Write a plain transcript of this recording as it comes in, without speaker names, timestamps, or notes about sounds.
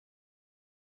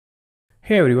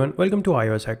Hey everyone, welcome to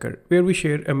iOS Hacker, where we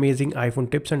share amazing iPhone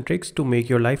tips and tricks to make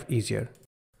your life easier.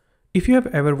 If you have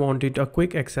ever wanted a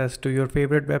quick access to your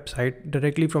favorite website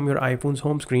directly from your iPhone's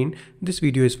home screen, this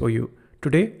video is for you.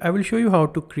 Today, I will show you how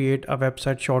to create a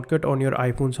website shortcut on your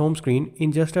iPhone's home screen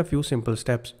in just a few simple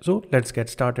steps. So let's get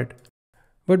started.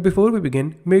 But before we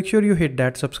begin, make sure you hit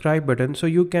that subscribe button so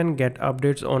you can get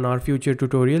updates on our future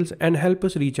tutorials and help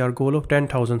us reach our goal of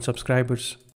 10,000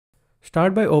 subscribers.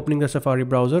 Start by opening the Safari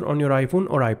browser on your iPhone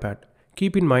or iPad.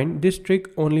 Keep in mind, this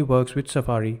trick only works with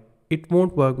Safari. It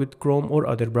won't work with Chrome or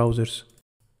other browsers.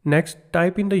 Next,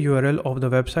 type in the URL of the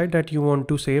website that you want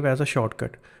to save as a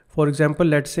shortcut. For example,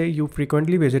 let's say you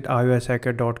frequently visit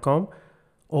ioshacker.com.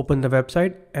 Open the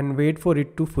website and wait for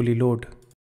it to fully load.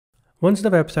 Once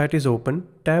the website is open,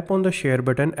 tap on the share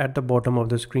button at the bottom of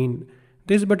the screen.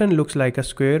 This button looks like a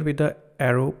square with the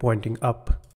arrow pointing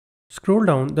up. Scroll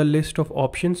down the list of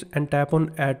options and tap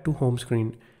on Add to Home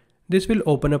Screen. This will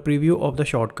open a preview of the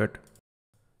shortcut.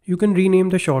 You can rename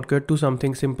the shortcut to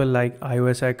something simple like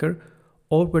iOS Hacker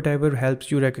or whatever helps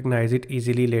you recognize it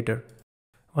easily later.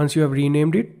 Once you have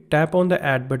renamed it, tap on the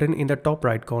Add button in the top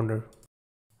right corner.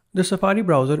 The Safari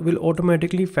browser will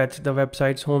automatically fetch the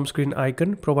website's home screen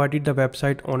icon provided the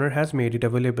website owner has made it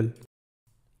available.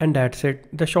 And that's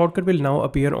it. The shortcut will now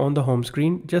appear on the home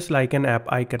screen just like an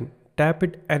app icon. Tap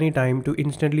it anytime to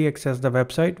instantly access the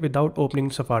website without opening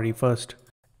Safari first.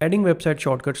 Adding website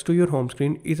shortcuts to your home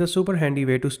screen is a super handy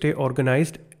way to stay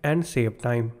organized and save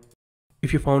time.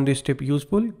 If you found this tip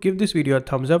useful, give this video a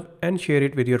thumbs up and share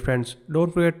it with your friends.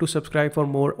 Don't forget to subscribe for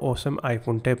more awesome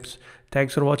iPhone tips.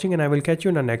 Thanks for watching and I will catch you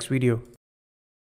in the next video.